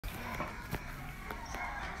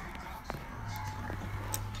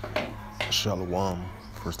Shalom.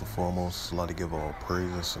 First and foremost, I'd like to give all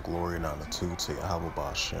praises and glory and honor to Yahweh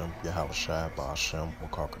Ba'Shem, Yahweh Shai Ba'Shem,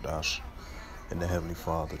 Wakakadash. In the Heavenly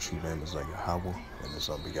Father, true name is Yahweh, and His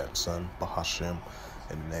unbegotten Son, Bahashem,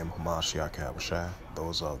 in the name of Hamashiach Yahushai.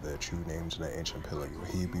 Those are their true names in the ancient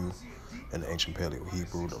Paleo-Hebrew. In the ancient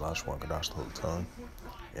Paleo-Hebrew, the Lashwan Kadash, the Holy Tongue.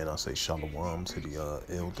 And I say Shalom to the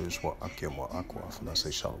elders, wa Akim wa Akwaf, and I say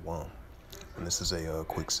Shalom. And this is a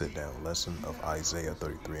quick sit-down lesson of Isaiah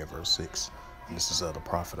 33 and verse 6. And this is the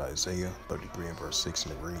prophet Isaiah 33 and verse 6,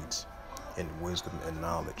 and it reads, "And wisdom and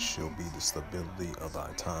knowledge shall be the stability of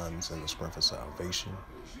thy times, and the strength of salvation.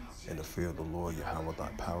 In the fear of the Lord Yahweh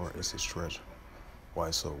thy power is his treasure."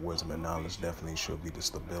 Why? So wisdom and knowledge definitely shall be the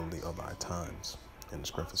stability of thy times, and the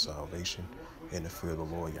strength of salvation. In the fear of the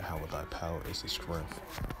Lord Yahweh thy power is his strength.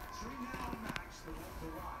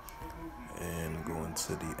 And going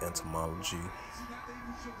to the etymology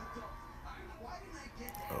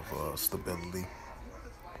of stability.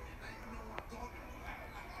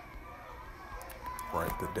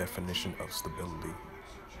 Right, the definition of stability.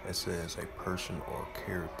 It says a person or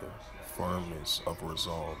character, firmness of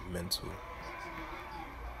resolve, mental,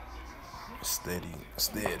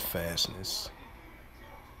 steadfastness,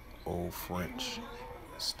 Old French,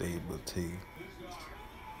 stability,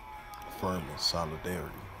 firmness,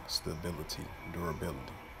 solidarity, stability,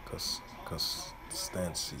 durability,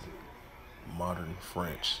 constancy. Modern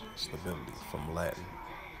French, stability, from Latin,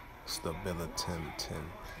 stabilitem,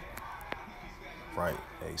 right,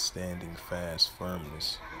 a standing fast,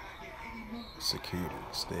 firmness, security,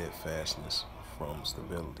 steadfastness, from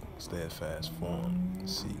stability, steadfast, form,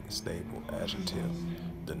 stable, adjective,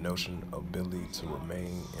 the notion of ability to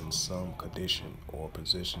remain in some condition or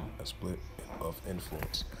position, a split of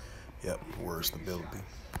influence. Yep, word stability.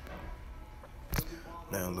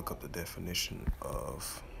 Now look up the definition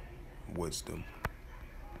of wisdom.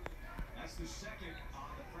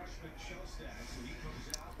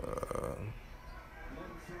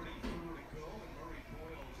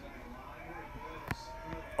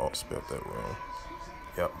 Spelled that wrong.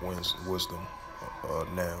 Yep, wisdom.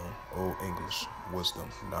 Noun, Old English,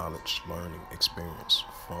 wisdom, knowledge, learning, experience,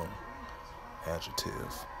 from,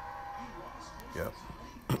 adjective. Yep.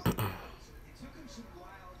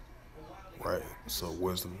 Right, so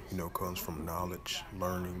wisdom, comes from knowledge,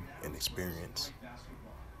 learning, and experience.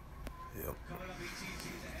 Yep.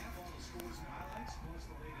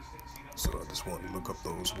 So I just wanted to look up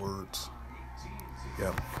those words.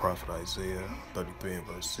 Yep, prophet Isaiah 33 and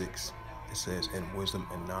verse 6. It says, "And wisdom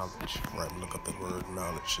and knowledge." Right, look up the word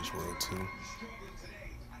knowledge as well too.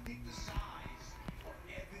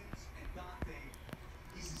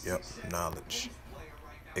 Yep, knowledge.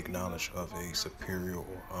 Acknowledge of a superior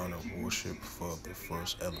or honor worship for the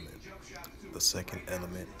first element. The second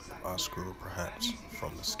element, obscure perhaps,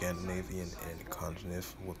 from the Scandinavian and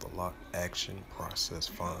congenitive with the lock action process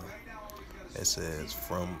fine. It says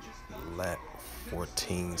from Lat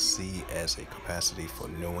 14c as a capacity for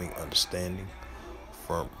knowing, understanding,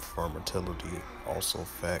 fertility, also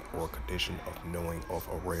fact or condition of knowing, of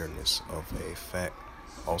awareness of a fact,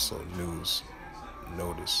 also news,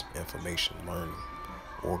 notice, information, learning,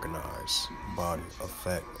 organize, body, of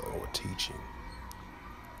fact or teaching.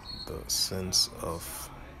 The sense of,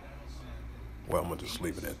 well, I'm going to just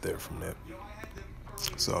leave it at there from that.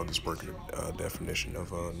 So I'll just break the definition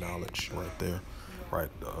of knowledge right there. Right,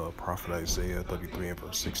 prophet Isaiah 33 and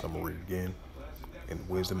verse 6, I'm going to read it again. "And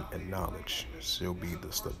wisdom and knowledge shall be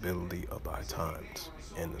the stability of thy times,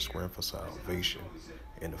 and the strength of salvation.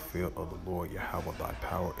 In the fear of the Lord Yahweh thy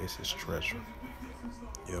power is his treasure."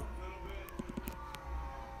 Yep.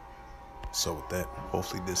 So with that,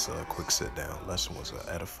 hopefully this quick sit-down lesson was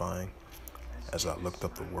edifying as I looked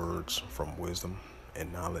up the words from wisdom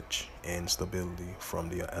and knowledge and stability from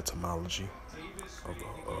the etymology of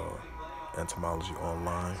etymology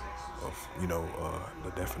online of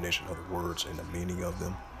the definition of the words and the meaning of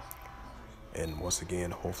them. And once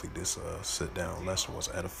again, hopefully this sit-down lesson was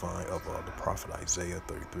edifying of the prophet Isaiah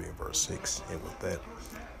 33 and verse 6. And with that,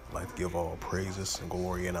 I'd like to give all praises and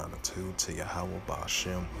glory and honor to Yahweh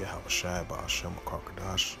Ba'Shem, Yahweh Shai Ba'Shem,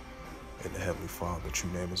 Wakakadash. In the Heavenly Father, the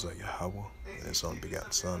true name is Yahweh, and His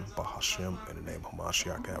unbegotten Son, Bahashem, in the name of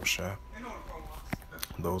Hamashiach Yahushai.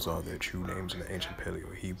 Those are their true names in the ancient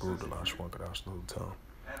Paleo-Hebrew, the Lashwan Kadash, the Holy Tongue.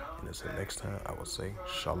 And until next time, I will say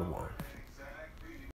Shalom.